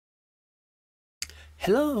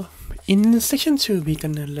Hello! In section 2, we're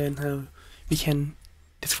gonna learn how we can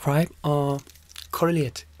describe or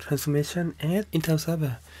correlate transformation and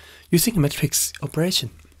interobserver using a matrix operation.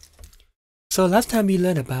 So last time we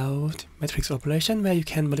learned about matrix operation where you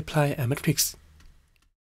can multiply a matrix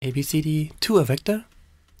ABCD to a vector,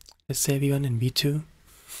 let's say V1 and V2,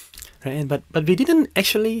 right? But we didn't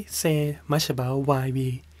actually say much about why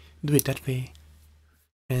we do it that way.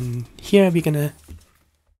 And here we're gonna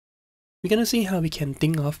see how we can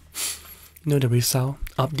think of the result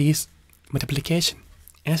of this multiplication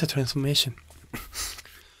as a transformation.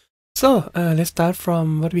 So let's start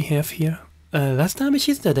from what we have here. Last time which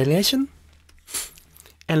is the dilation,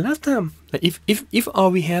 and last time if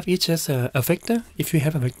all we have is just a vector, if you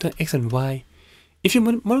have a vector x and y, if you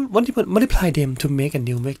multiply them to make a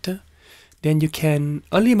new vector, then you can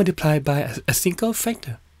only multiply by a single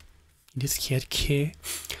factor, in this case k,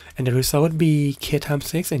 and the result would be k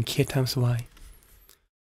times x and k times y.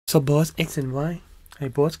 So both x and y,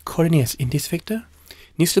 both coordinates in this vector,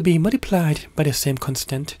 needs to be multiplied by the same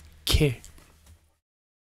constant k.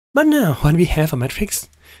 But now when we have a matrix,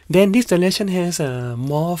 then this dilation has a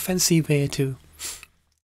more fancy way to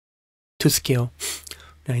scale.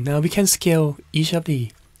 Right now we can scale each of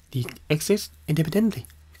the axes independently.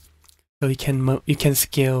 So you can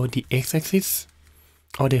scale the x-axis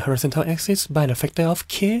or the horizontal axis by the factor of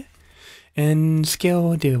k, and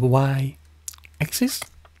scale the y-axis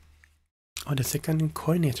or the second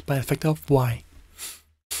coordinate by the factor of y.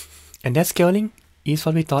 And that scaling is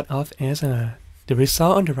what we thought of as the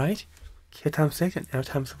result on the right, k times x and l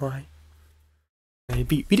times y.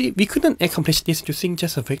 We couldn't accomplish this using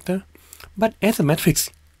just a vector, but as a matrix,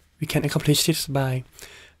 we can accomplish this by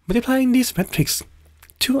multiplying this matrix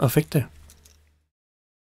to a vector.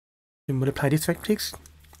 We multiply this matrix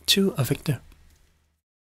to a vector.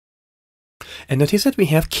 And notice that we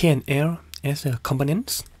have k and l as the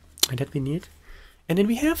components that we need. And then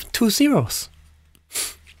we have two zeros.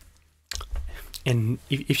 And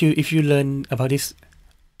if you learn about this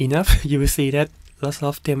enough, you will see that lots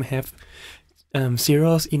of them have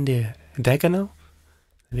zeros in the diagonal,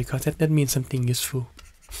 because that means something useful.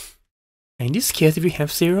 And in this case, if you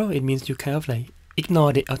have 0, it means you kind of like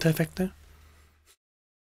ignore the outer factor,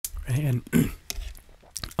 right? And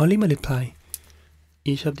only multiply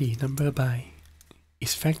each of the number by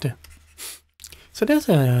its factor. So that's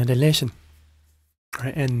a dilation,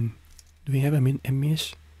 right? And do we have an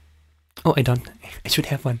image? Oh, I don't. I should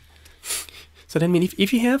have one. So that means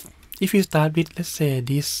if you start with, let's say,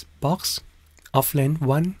 this box of length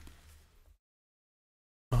 1,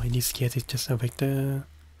 in this case it's just a vector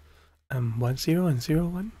 1 0 and 0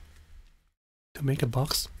 1 to make the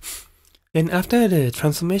box. Then after the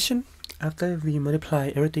transformation, after we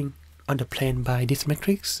multiply everything on the plane by this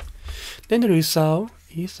matrix, then the result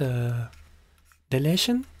is a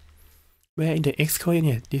dilation where in the x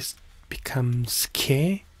coordinate this becomes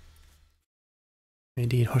k, and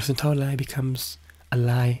the horizontal line becomes a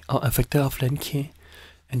line or a vector of length k,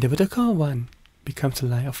 and the vertical one becomes a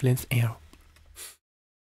line of length l.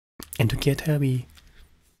 And together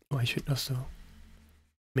I should also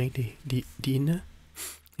make the inner,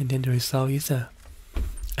 and then the result is a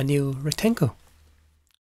new rectangle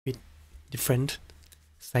with different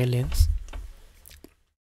side lengths.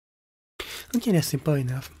 Okay, that's simple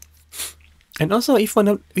enough. And also, if one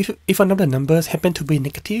of the numbers happen to be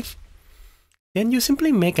negative, then you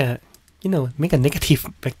simply make a negative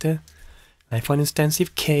vector. Like for instance,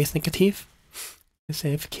 if k is negative, let's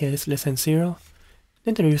say if k is less than 0,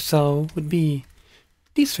 then the result would be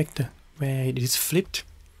this vector where it is flipped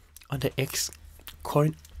on the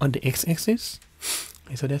x-axis.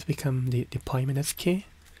 So that's become the point minus k.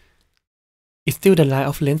 It's still the line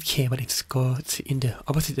of length k, but it goes in the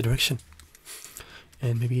opposite direction.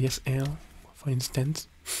 And maybe that's L, for instance.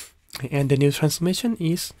 And the new transformation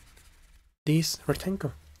is this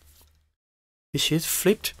rectangle, which is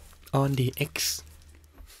flipped on the x,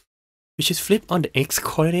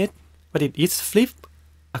 coordinate, but it is flipped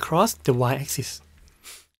across the y-axis.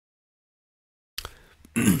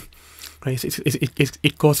 Right,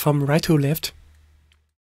 it goes from right to left.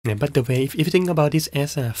 Yeah, but the way, if you think about this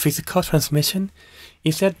as a physical transformation,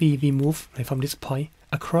 is that we move from this point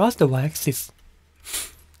across the y-axis,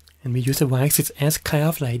 and we use the y-axis as kind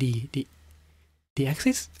of like the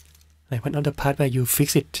axis, like one of the part where you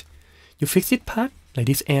fix it part, like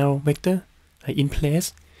this L vector, like in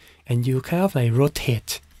place, and you kind of like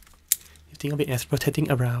rotate. You think of it as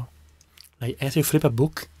rotating around, like as you flip a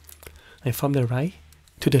book, like from the right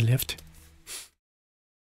to the left.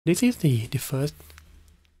 This is the first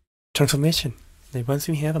transformation. Like once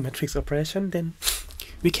we have a matrix operation, then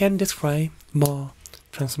we can describe more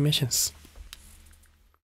transformations.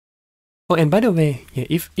 Oh, and by the way, yeah,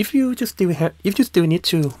 if you still need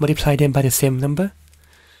to multiply them by the same number,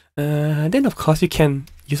 then of course you can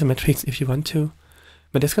use a matrix if you want to,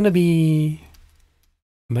 but there's gonna be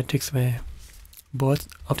a matrix where both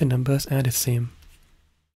of the numbers are the same,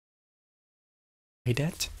 like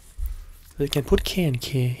that. So you can put k and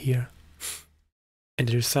k here, and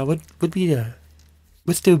the result would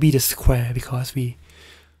still be the square because we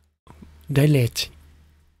dilate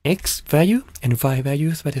x value and y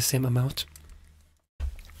values by the same amount.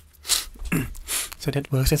 So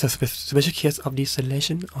that works as a special case of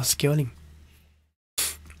deceleration or scaling.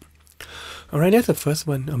 Alright, that's the first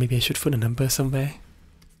one, or maybe I should put a number somewhere.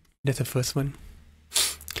 That's the first one.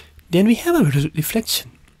 Then we have a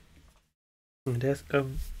reflection. That's oh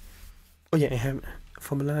yeah, I have a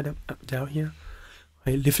formula down here.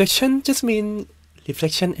 Reflection just means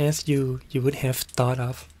reflection as you would have thought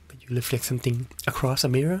of when you reflect something across a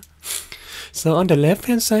mirror. So on the left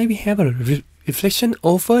hand side we have a reflection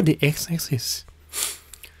over the x-axis.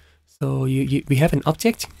 So we have an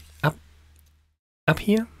object up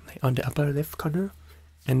here, like on the upper left corner,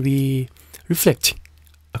 and we reflect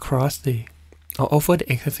across or over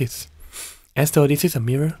the x-axis, as though this is a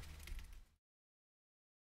mirror.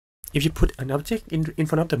 If you put an object in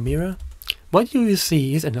front of the mirror, what you will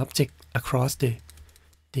see is an object across the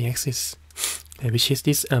axis, which is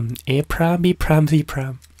this A prime, B prime, C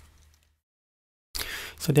prime.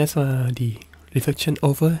 So that's the reflection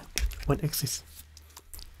over one axis.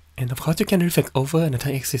 And of course you can reflect over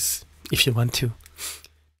another axis if you want to.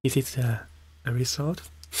 This is a result.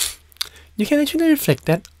 You can actually reflect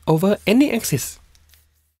that over any axis.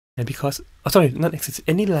 And because, not axis,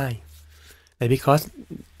 any line. And because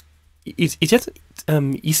it's just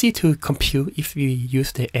easy to compute if we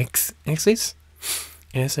use the x-axis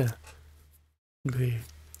as the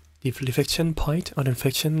reflection point or the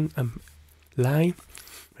reflection line.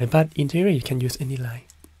 But in theory you can use any line.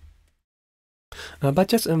 But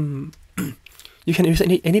just you can use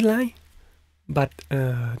any line, but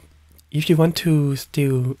if you want to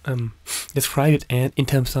still describe it in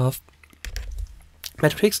terms of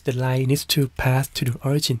matrix, the line needs to pass to the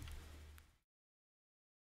origin.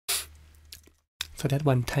 So that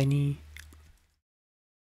one tiny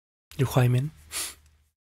requirement.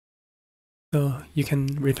 So you can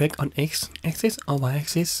reflect on x-axis or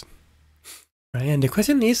y-axis, right? And the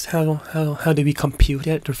question is how do we compute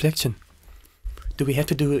that reflection? Do we have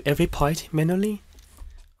to do every point manually?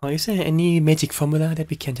 Or is there any magic formula that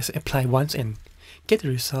we can just apply once and get the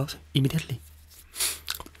result immediately?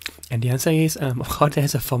 And the answer is, of course,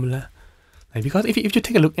 there's a formula. Like, because if you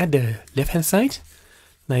take a look at the left-hand side,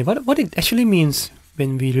 like what it actually means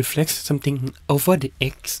when we reflect something over the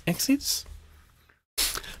x-axis,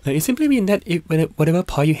 like it simply means that whatever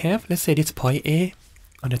point you have, let's say this point A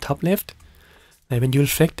on the top left, like when you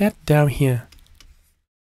reflect that down here,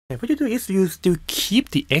 what you do is you still keep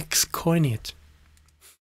the x coordinate.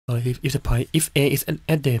 So if A is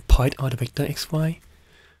at the point of the vector xy,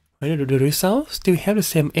 the result still have the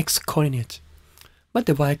same x coordinate, but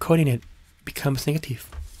the y coordinate becomes negative.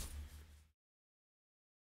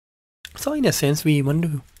 So in a sense, we want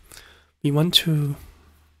to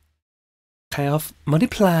kind of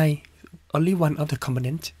multiply only one of the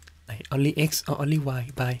component, like only x or only y,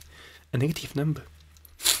 by a negative number.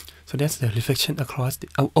 So that's the reflection across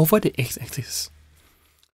over the x-axis.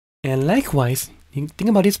 And likewise, think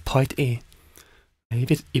about this point A.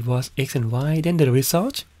 If it was x and y, then the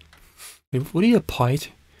result would be a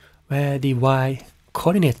point where the y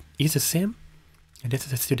coordinate is the same, and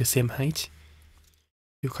that's still the same height.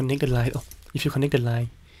 You connect the line. If you connect the line,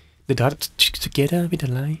 the dots together with the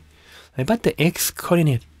line, but the x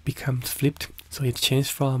coordinate becomes flipped, so it changes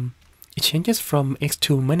from x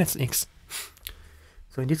to minus x.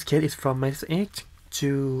 So in this case, it's from minus 8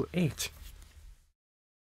 to 8.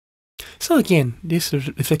 So again, this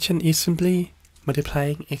reflection is simply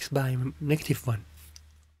multiplying x by negative 1.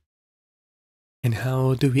 And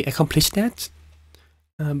how do we accomplish that?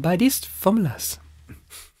 By these formulas.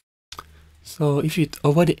 So if you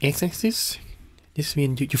over the x-axis, this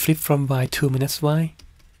means you flip from y to minus y.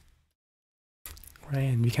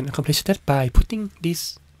 Right, and we can accomplish that by putting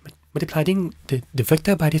this, multiplying the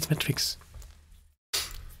vector by this matrix.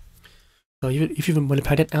 So if you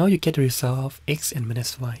multiply that out, you get the result of x and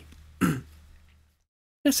minus y.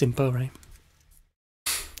 That's simple, right?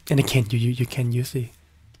 And again, you can use you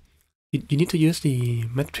need to use the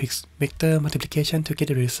matrix vector multiplication to get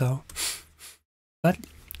the result. But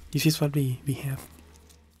this is what we have.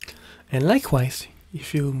 And likewise,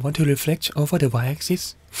 if you want to reflect over the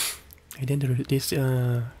y-axis, and then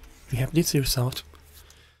we have this result.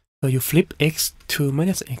 So you flip x to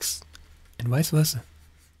minus x, and vice versa.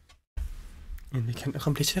 And we can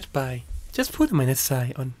accomplish that by just put a minus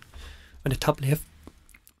sign on the top left,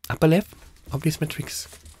 upper left of this matrix.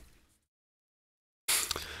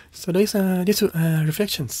 So these are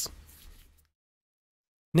reflections.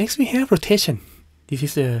 Next we have rotation. This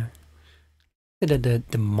is the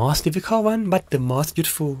most difficult one, but the most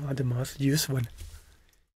useful or the most used one.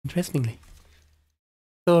 Interestingly.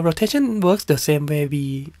 So rotation works the same way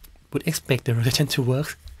we would expect the rotation to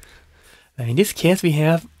work. In this case, we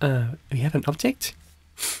have an object.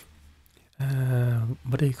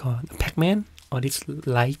 What do you call it? A Pac-Man, or this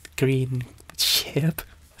light green shape,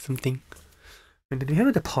 or something. And then we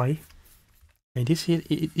have the point. And this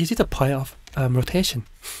is a point of rotation.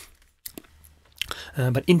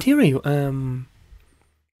 But in theory, you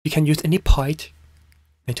can use any point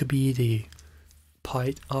to be the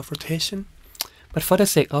point of rotation. But for the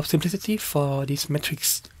sake of simplicity, for this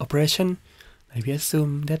matrix operation, we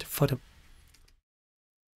assume that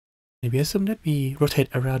we rotate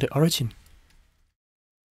around the origin.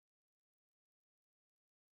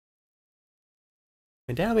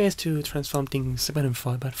 And there are ways to transform things back and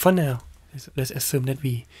forth, but for now, let's assume that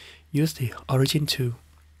we use the origin to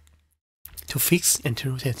fix and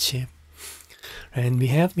to rotate shape. And we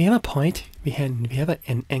have a point. We have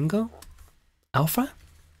an angle alpha.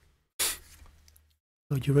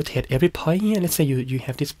 So you rotate every point here. Let's say you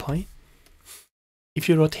have this point. If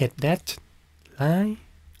you rotate that line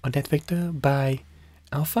or that vector by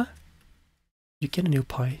alpha, you get a new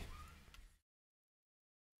point,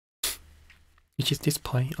 which is this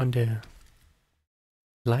point on the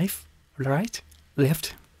left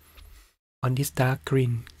on this dark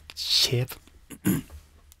green shape.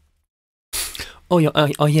 Oh yeah.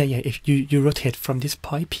 If you rotate from this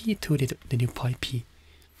point P to the new point P,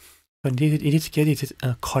 and it is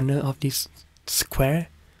a corner of this square,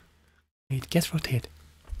 it gets rotated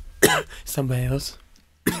somewhere else.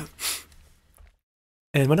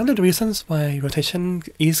 And one of the reasons why rotation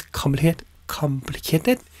is complicated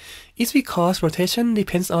is because rotation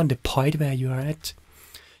depends on the point where you are at.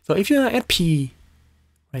 So if you are at P,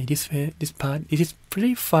 right, this part, it is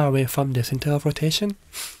pretty far away from the center of rotation.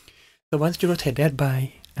 So once you rotate that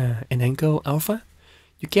by an angle alpha,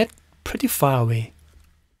 you get pretty far away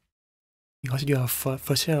because you are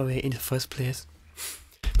further away in the first place.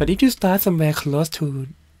 But if you start somewhere close to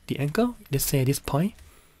the angle, let's say this point,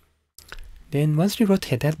 then once you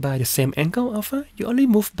rotate that by the same angle alpha, you only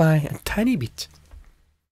move by a tiny bit.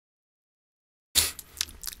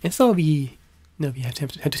 And so we have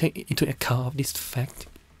to take into account of this fact.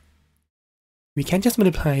 We can't just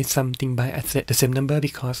multiply something by the same number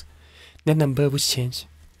because that number would change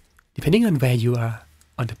depending on where you are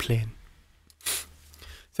on the plane.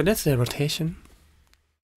 So that's the rotation.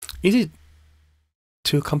 Is it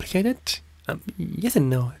too complicated? Yes and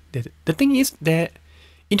no. The thing is that,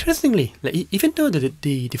 interestingly, like, even though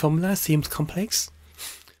the formula seems complex,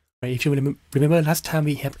 right? If you remember last time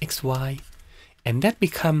we have xy, and that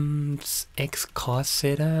becomes x cos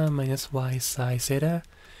theta minus y sine theta,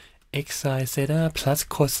 x sine theta plus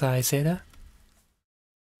cosine theta.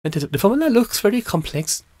 The formula looks very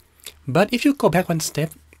complex, but if you go back one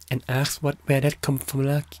step and ask where that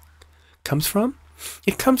formula comes from,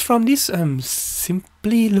 it comes from this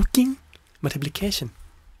simply looking multiplication.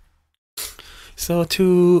 So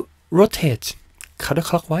to rotate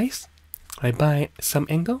counterclockwise, right, by some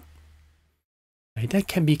angle, right, that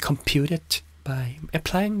can be computed by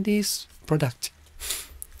applying this product.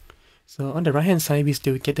 So on the right hand side we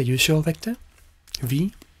still get the usual vector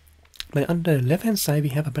v, but on the left hand side we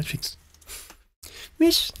have a matrix,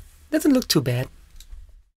 which doesn't look too bad,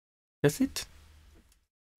 does it?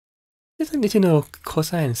 Just need to know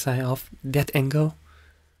cosine and sine of that angle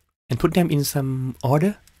and put them in some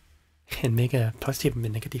order and make a positive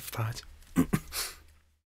and negative part.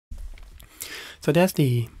 So that's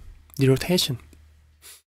the rotation,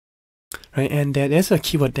 right? And there's a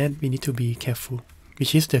keyword that we need to be careful,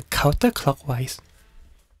 which is the counterclockwise.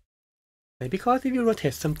 Right? Because if you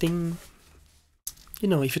rotate something,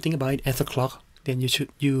 if you think about it as a clock, then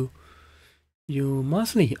you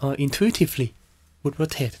mostly or intuitively would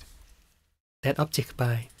rotate that object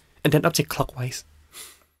clockwise.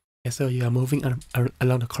 And so you are moving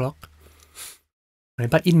along the clock. Right?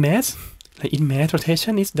 But in math,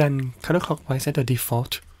 rotation is done counterclockwise at the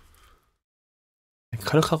default. And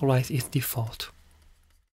counterclockwise is default.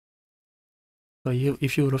 So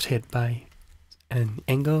if you rotate by an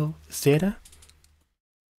angle theta,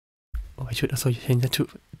 I should also change that to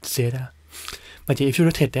theta. But yeah, if you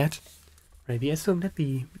rotate that, right, we assume that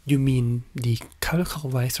you mean the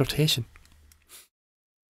counterclockwise rotation.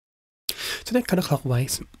 So that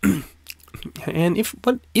counterclockwise, and if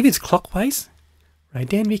it's clockwise, right?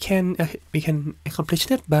 Then we can accomplish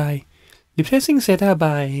that by replacing zeta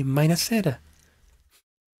by minus zeta.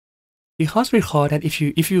 Because recall that if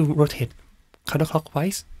you rotate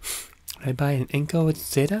counterclockwise, right, by an angle with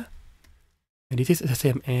zeta, and this is the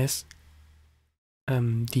same as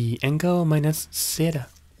the angle minus zeta.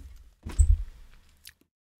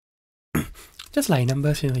 Just like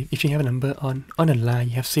numbers, if you have a number on a line,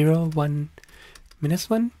 you have 0, 1, minus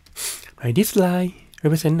 1. Right, this line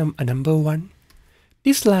represents a number 1.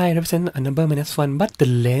 This line represents a number minus 1, but the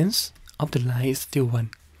length of the line is still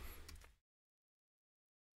 1.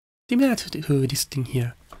 Similar to this thing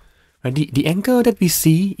here. Right, the angle that we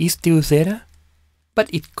see is still zeta, but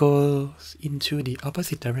it goes into the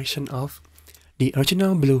opposite direction of the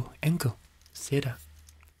original blue angle, zeta.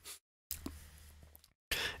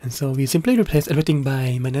 And so we simply replace everything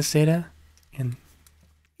by minus zeta, and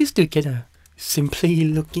we still get a simply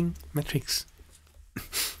looking matrix.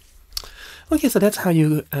 Okay, so that's how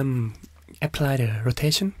you apply the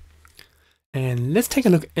rotation. And let's take a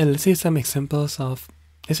look and let's see some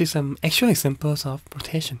actual examples of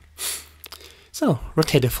rotation. So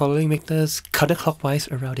rotate the following vectors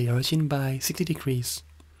counterclockwise around the origin by 60 degrees.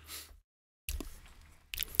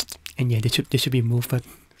 And yeah, they should be moved, but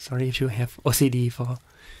sorry if you have OCD for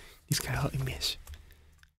this kind of image.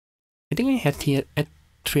 I think I had here at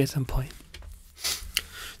 3 at some point.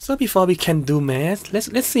 So before we can do math,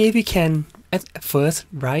 let's see if we can at first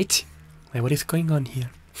write like what is going on here.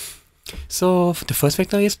 So the first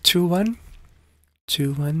vector is 2, 1.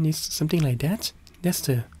 2, 1 is something like that. That's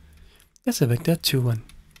the vector 2, 1.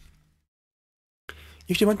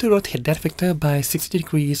 If you want to rotate that vector by 60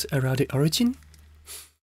 degrees around the origin,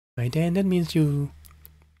 right, then that means you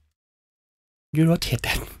rotate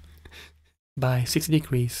that by 60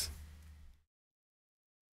 degrees.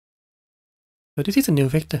 So this is a new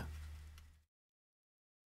vector.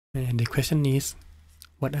 And the question is,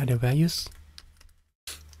 what are the values?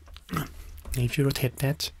 If you rotate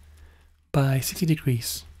that by 60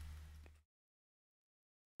 degrees.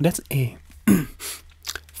 That's A.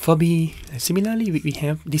 For B, similarly, we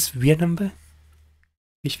have this weird number,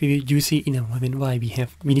 which we usually in a moment why we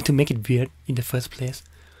need to make it weird in the first place.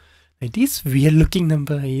 Like this weird looking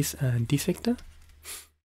number is this vector,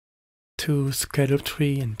 2 square root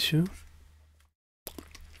 3 and 2.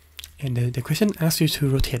 And the question asks you to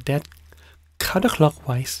rotate that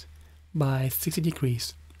counterclockwise by 60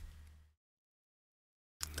 degrees.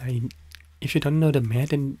 If you don't know the math,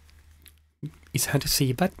 then it's hard to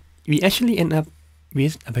see, but we actually end up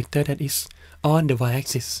with a vector that is on the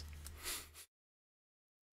y-axis.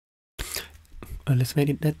 Let's make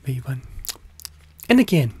it that way 1. And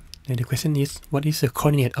again, the question is, what is the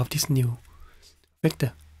coordinate of this new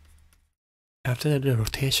vector after the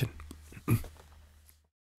rotation?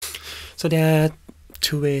 So there are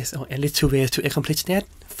 2 ways, or at least 2 ways to accomplish that.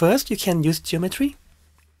 First, you can use geometry.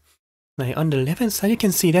 Like on the left hand side, you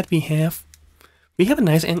can see that we have a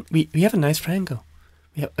nice triangle.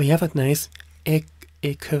 We have a nice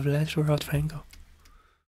equilateral triangle.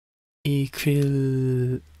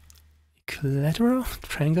 Equilateral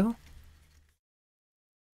triangle.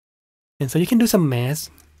 And so you can do some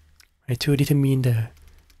math, right, to determine the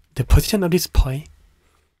position of this point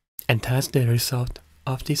and thus the result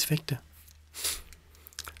of this vector.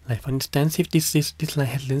 Like for instance, if this line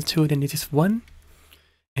has length 2, then this is 1.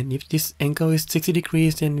 And if this angle is 60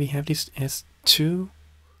 degrees, then we have this as 2.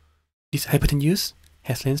 This hypotenuse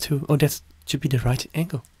has length 2. Oh, that should be the right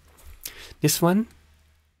angle. This one,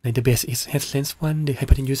 like the base has length 1. The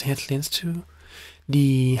hypotenuse has length 2.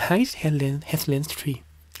 The height has length 3.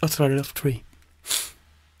 Or square root of 3.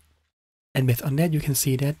 And based on that, you can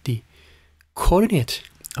see that the coordinate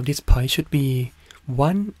of this point should be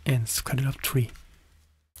 1 and square root of 3.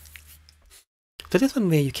 So that's one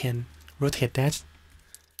way you can rotate that.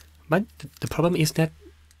 But the problem is that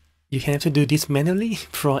you have to do this manually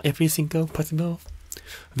for every single possible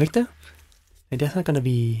vector. And that's not going to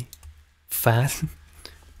be fast.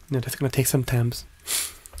 No, that's going to take some time.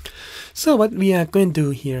 So what we are going to do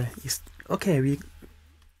here is, okay,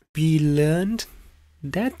 we learned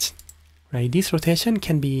that, right, this rotation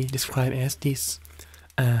can be described as this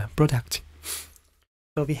product.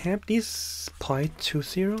 So we have this point 2,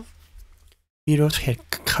 0. We rotate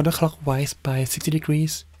counterclockwise by 60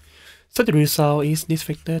 degrees. So the result is this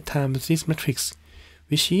vector times this matrix,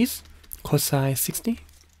 which is cosine 60.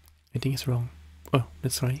 I think it's wrong. Oh,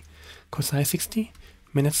 that's right. Cosine 60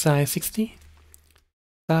 minus sine 60,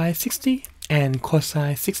 sine 60, and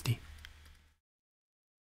cosine 60.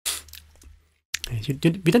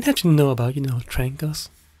 We don't have to know about, triangles,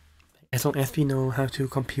 as long as we know how to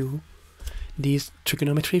compute these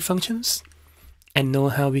trigonometry functions. and know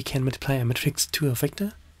how we can multiply a matrix to a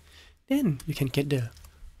vector, then you can get the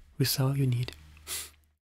result you need.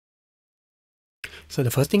 So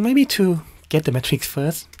the first thing might be to get the matrix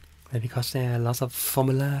first, because there are lots of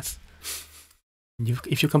formulas.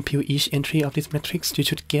 If you compute each entry of this matrix, you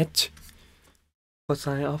should get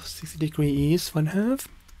cosine of 60 degrees is 1/2.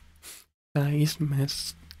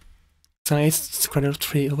 Sine is square root of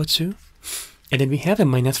 3 over 2. And then we have a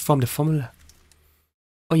minus from the formula.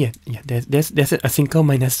 Oh yeah, there's a single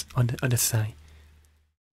minus on the side.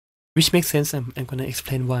 Which makes sense. I'm gonna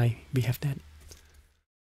explain why we have that.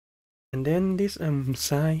 And then this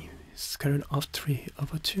sine is square root of 3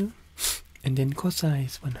 over 2. And then cosine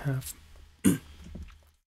is 1/2.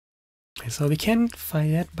 So we can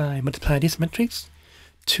find that by multiply this matrix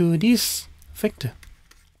to this vector.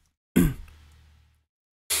 And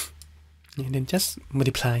then just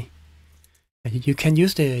multiply. You can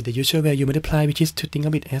use the usual way you multiply, which is to think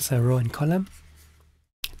of it as a row and column.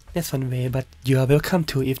 That's one way, but you are welcome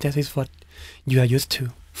to if that is what you are used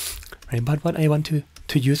to. Right? But what I want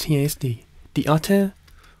to use here is the other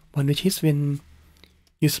one, which is when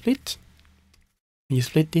you split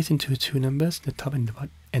this into two numbers, the top and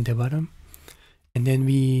the bottom, and then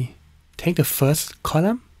we take the first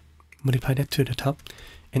column, multiply that to the top,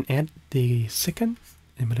 and add the second,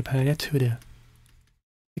 and multiply that to the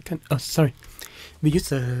second. Oh, sorry, we use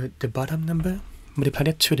the bottom number, multiply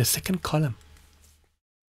that to the second column.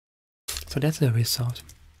 So that's the result.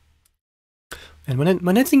 And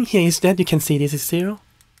one other thing here is that you can see this is 0,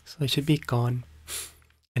 so it should be gone,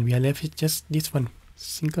 and we are left with just this one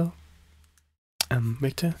single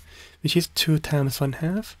vector, which is 2 times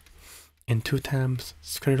 1/2 and 2 times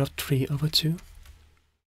square root of 3 over 2.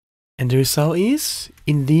 And the result is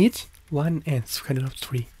indeed 1 and square root of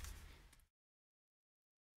 3.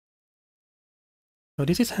 So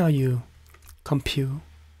this is how you compute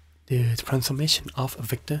the transformation of a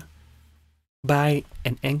vector by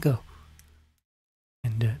an angle.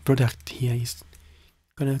 And the product here is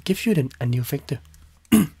gonna give you a new vector.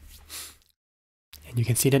 And you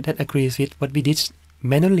can see that agrees with what we did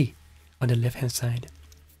manually on the left hand side.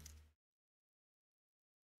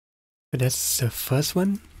 So that's the first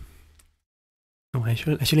one. Oh, I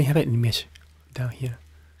should actually have an image down here.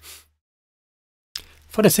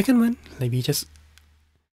 For the second one, like we just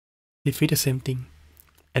repeat the same thing.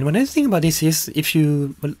 And one other thing about this is if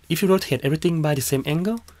you rotate everything by the same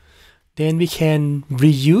angle, then we can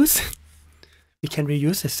reuse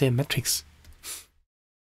the same matrix.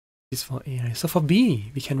 This is for A, right? So for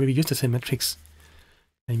B, we can reuse the same matrix.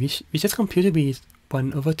 And we just compute B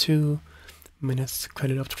 1 over 2 minus square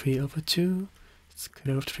root of 3 over 2,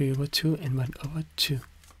 square root of 3 over 2, and 1 over 2.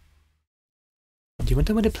 Do you want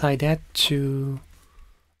to multiply that to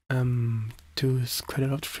square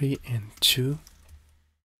root of 3 and 2?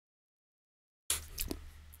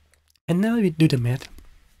 And now we do the math.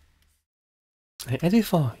 As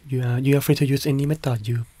before, you are free to use any method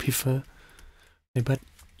you prefer. But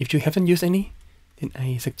if you haven't used any, then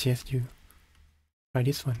I suggest you try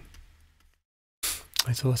this one.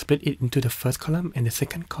 So split it into the first column and the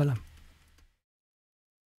second column.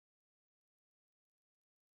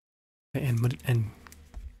 And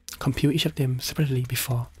compute each of them separately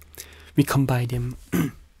before we combine them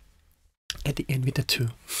at the end with the 2.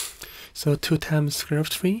 So 2 times square root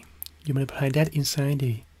of 3, you multiply that inside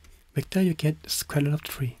the vector, you get square root of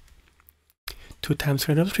 3. 2 times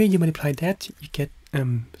square root of 3, you multiply that, you get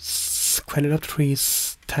square root of 3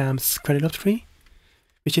 times square root of 3,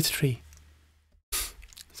 which is 3.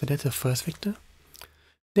 So that's the first vector.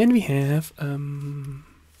 Then we have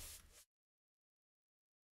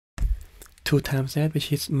 2 times that,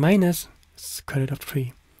 which is minus square root of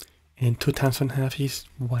 3. And 2 times 1/2 is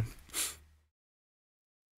 1.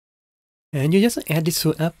 And you just add these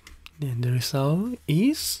two up, and the result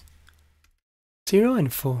is 0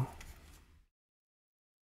 and 4.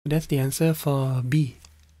 That's the answer for B.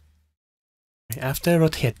 After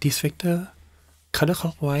rotate this vector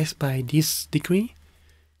counterclockwise by this degree,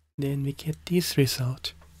 then we get this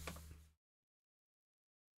result.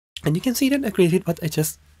 And you can see that agrees with what I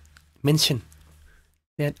just mentioned.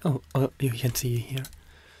 That you can see here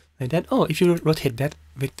like that. Oh, if you rotate that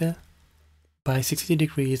vector by 60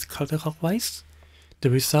 degrees counterclockwise, the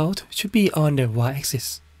result should be on the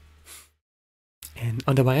y-axis. And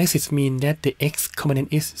on the y-axis mean that the x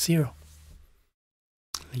component is 0.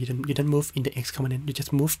 You don't move in the x component, you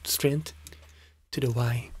just move straight to the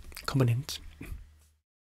y component.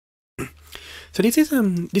 So this is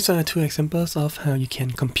these are 2 examples of how you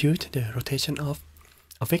can compute the rotation of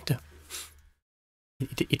a vector.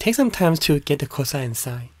 It takes some time to get the cosine and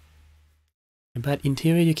sine, but in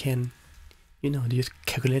theory you can, use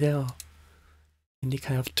calculator or any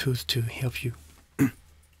kind of tools to help you.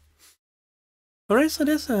 Alright, so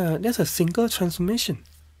that's a single transformation.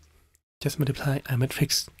 Just multiply a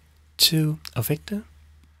matrix to a vector.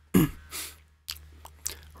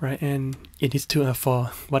 Right, and it is to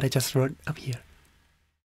for what I just wrote up here.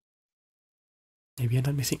 Maybe I'm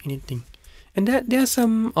not missing anything. And there are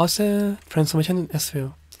some other transformations as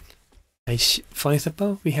well. Like for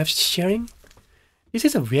example, we have sharing. This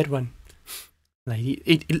is a weird one. Like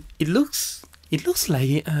it looks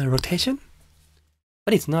like a rotation,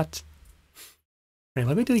 but it's not. Right,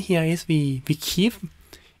 what we do here is we keep,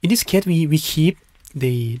 in this case we keep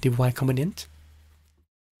the y component.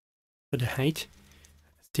 So the height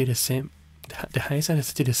still the same. The heights are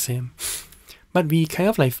still the same, but we kind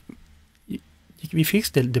of like we fix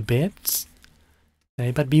the beds,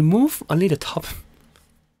 right? But we move only the top.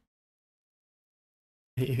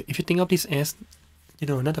 If you think of this as, you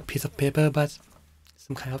know, not a piece of paper, but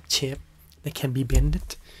some kind of shape that can be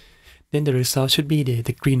bended, then the result should be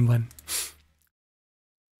the green one.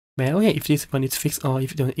 Well, okay, if this one is fixed, or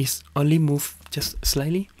if it is only moved just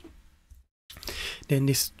slightly, then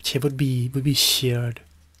this shape would be sheared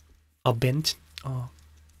or bent, or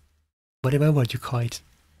whatever word you call it.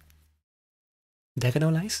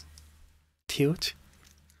 Diagonalize, tilt.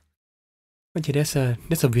 Okay, that's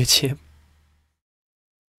a weird shape.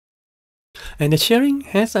 And the sharing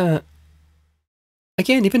has a,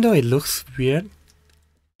 again, even though it looks weird,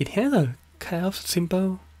 it has a kind of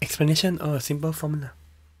simple explanation or a simple formula.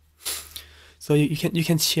 So you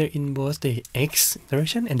can share in both the x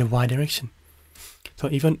direction and the y direction. So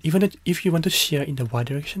even if you want to share in the y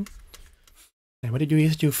direction, then what you do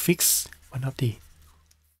is you fix one of the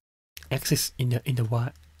axis in the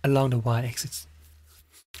y, along the y axis,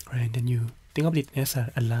 right? And then you think of it as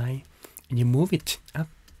a line, and you move it up.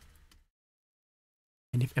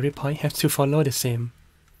 And if every point has to follow the same,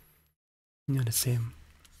 you know, the same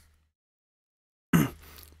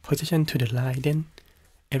position to the line, then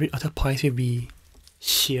every other point will be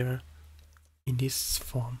shear in this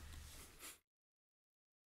form.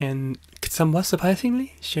 And somewhat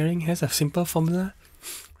surprisingly, sharing has a simple formula,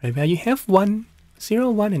 right, where you have 1, 0,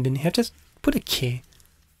 1, and then you have just put a k,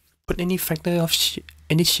 put any factor of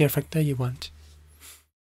any shear factor you want.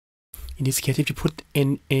 In this case, if you put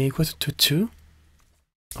n a equals to 2,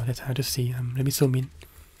 oh, that's hard to see. Let me zoom in.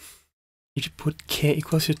 If you put k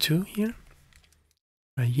equals to 2 here,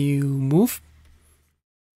 right, you move.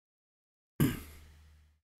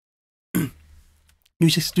 You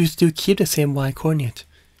still keep the same y coordinate,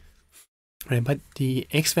 right? But the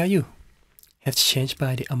x value has changed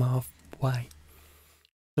by the amount of y.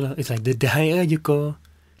 So it's like the higher you go,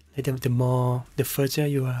 like the further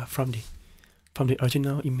you are from the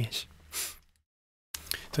original image.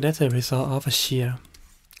 So that's a result of a shear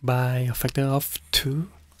by a factor of 2,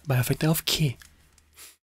 by a factor of k.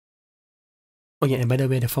 Oh yeah, and by the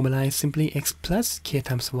way, the formula is simply x plus k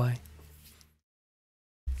times y.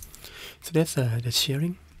 So that's the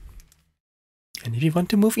shearing. And if you want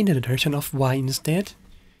to move in the direction of y instead,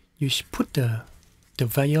 you should put the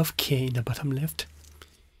value of k in the bottom left.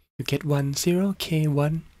 You get 1, 0, k,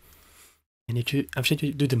 1. And if you, after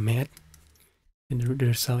you do the math, then the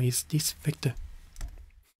result is this vector.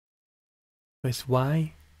 So it's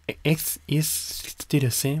y, x is still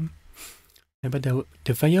the same, but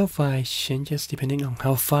the value of y changes depending on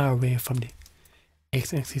how far away from the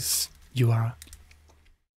x-axis you are.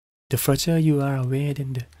 The further you are away,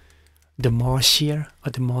 then the more shear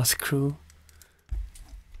or the more screw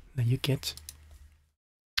that you get.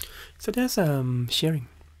 So that's shearing.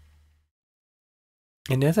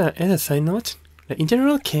 And as a side note, like in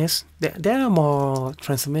general case, there are more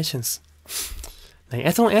transformations. Like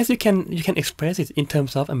as long as you can express it in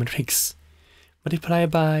terms of a matrix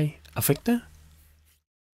multiplied by a vector,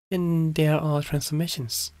 then there are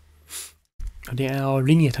transformations. Or there are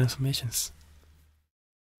linear transformations.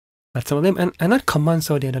 But some of them are not common,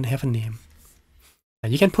 so they don't have a name.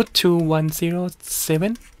 You can put 2, 1, 0,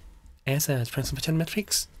 7 as a transformation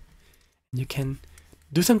matrix. You can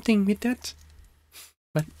do something with that,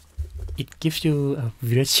 but it gives you a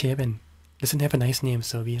weird shape and doesn't have a nice name,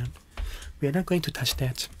 so we are not going to touch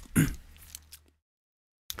that. So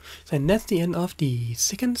and that's the end of the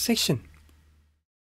second section